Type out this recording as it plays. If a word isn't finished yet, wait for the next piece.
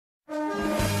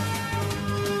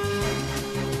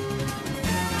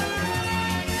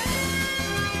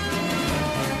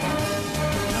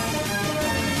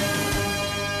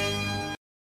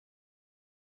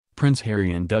Prince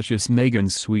Harry and Duchess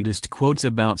Meghan's sweetest quotes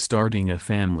about starting a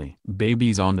family.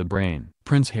 Babies on the brain.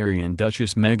 Prince Harry and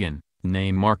Duchess Meghan,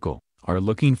 née Markle, are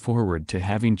looking forward to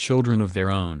having children of their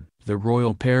own. The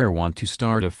royal pair want to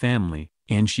start a family,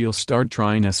 and she'll start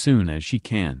trying as soon as she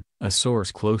can, a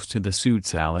source close to the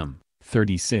suit's alum,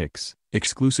 36,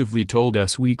 exclusively told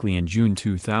Us Weekly in June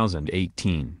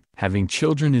 2018. Having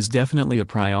children is definitely a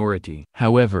priority.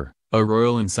 However, a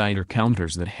royal insider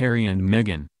counters that Harry and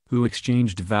Meghan, who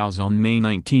exchanged vows on May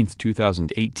 19,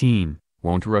 2018,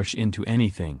 won't rush into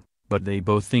anything, but they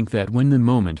both think that when the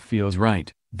moment feels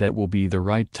right, that will be the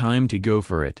right time to go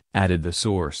for it. Added the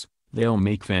source, they'll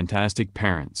make fantastic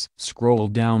parents. Scroll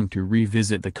down to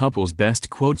revisit the couple's best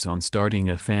quotes on starting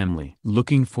a family.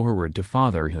 Looking forward to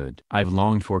fatherhood. I've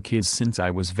longed for kids since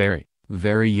I was very,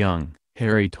 very young,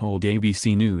 Harry told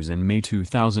ABC News in May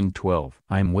 2012.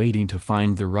 I'm waiting to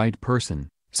find the right person,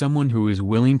 someone who is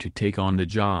willing to take on the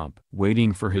job.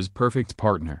 Waiting for his perfect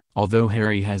partner. Although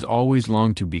Harry has always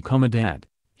longed to become a dad,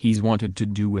 he's wanted to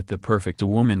do with the perfect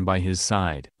woman by his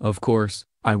side. Of course,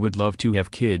 I would love to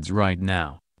have kids right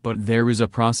now, but there is a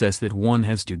process that one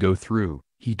has to go through,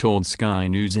 he told Sky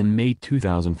News in May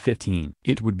 2015.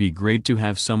 It would be great to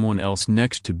have someone else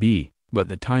next to be, but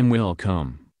the time will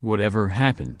come. Whatever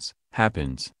happens,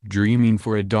 happens. Dreaming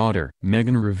for a daughter.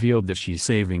 Meghan revealed that she's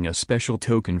saving a special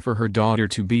token for her daughter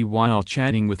to be while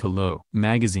chatting with Hello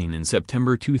magazine in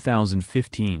September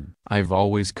 2015. I've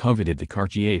always coveted the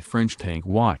Cartier French tank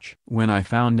watch. When I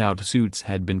found out Suits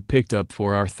had been picked up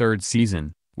for our third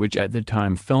season, which at the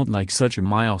time felt like such a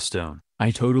milestone,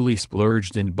 I totally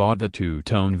splurged and bought the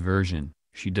two-tone version,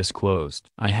 she disclosed.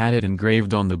 I had it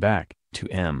engraved on the back, to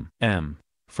M.M.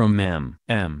 from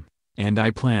M.M. and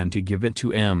I plan to give it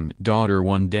to daughter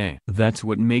one day. That's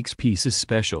what makes pieces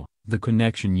special, the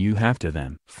connection you have to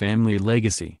them. Family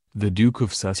legacy. The Duke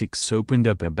of Sussex opened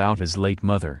up about his late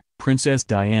mother, Princess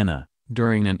Diana,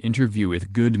 during an interview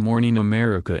with Good Morning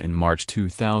America in March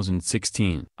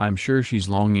 2016. I'm sure she's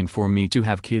longing for me to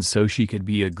have kids so she could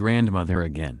be a grandmother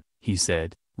again, he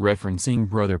said, referencing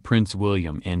brother Prince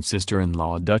William and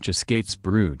sister-in-law Duchess Kate's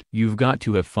brood. You've got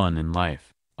to have fun in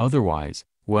life, otherwise,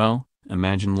 well,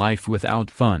 imagine life without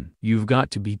fun. You've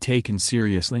got to be taken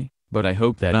seriously, but I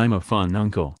hope that I'm a fun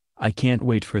uncle. I can't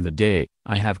wait for the day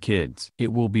I have kids.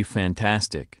 It will be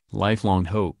fantastic. Lifelong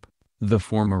hope. The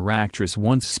former actress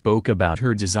once spoke about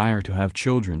her desire to have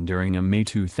children during a May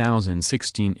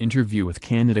 2016 interview with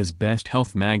Canada's Best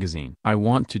Health magazine. I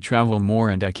want to travel more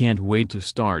and I can't wait to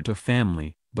start a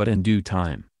family, but in due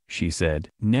time, she said.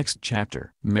 Next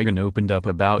chapter. Meghan opened up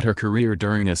about her career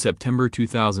during a September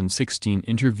 2016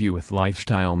 interview with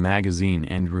Lifestyle magazine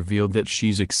and revealed that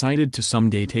she's excited to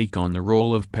someday take on the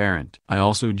role of parent. I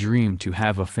also dream to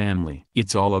have a family.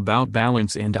 It's all about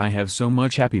balance and I have so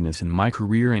much happiness in my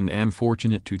career and am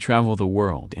fortunate to travel the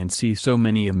world and see so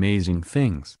many amazing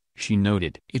things, she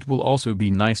noted. It will also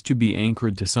be nice to be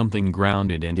anchored to something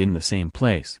grounded and in the same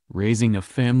place. Raising a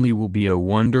family will be a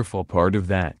wonderful part of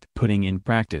that. Putting in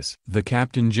practice. The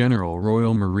Captain General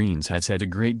Royal Marines has had a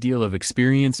great deal of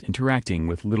experience interacting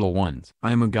with little ones.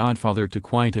 I'm a godfather to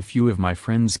quite a few of my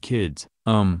friends' kids,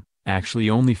 actually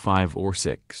only 5 or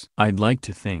 6. I'd like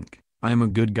to think I'm a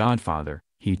good godfather,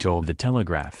 he told the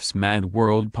Telegraph's Mad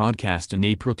World podcast in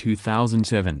April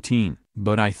 2017.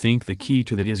 But I think the key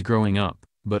to that is growing up,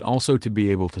 but also to be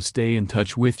able to stay in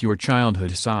touch with your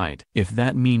childhood side. If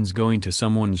that means going to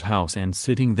someone's house and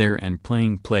sitting there and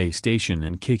playing PlayStation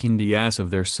and kicking the ass of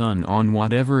their son on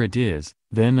whatever it is,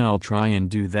 then I'll try and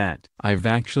do that. I've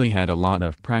actually had a lot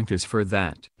of practice for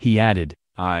that. He added,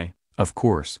 I, of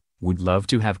course, would love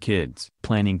to have kids.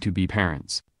 Planning to be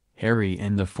parents. Harry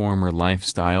and the former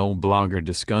lifestyle blogger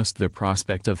discussed the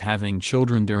prospect of having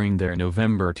children during their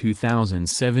November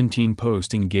 2017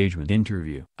 post-engagement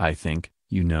interview. I think,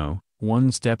 you know,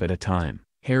 one step at a time,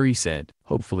 Harry said.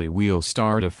 Hopefully we'll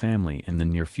start a family in the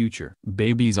near future.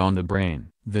 Babies on the brain.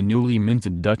 The newly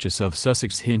minted Duchess of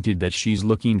Sussex hinted that she's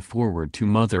looking forward to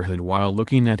motherhood while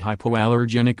looking at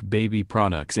hypoallergenic baby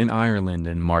products in Ireland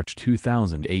in March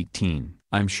 2018.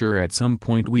 I'm sure at some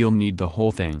point we'll need the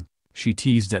whole thing, she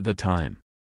teased at the time.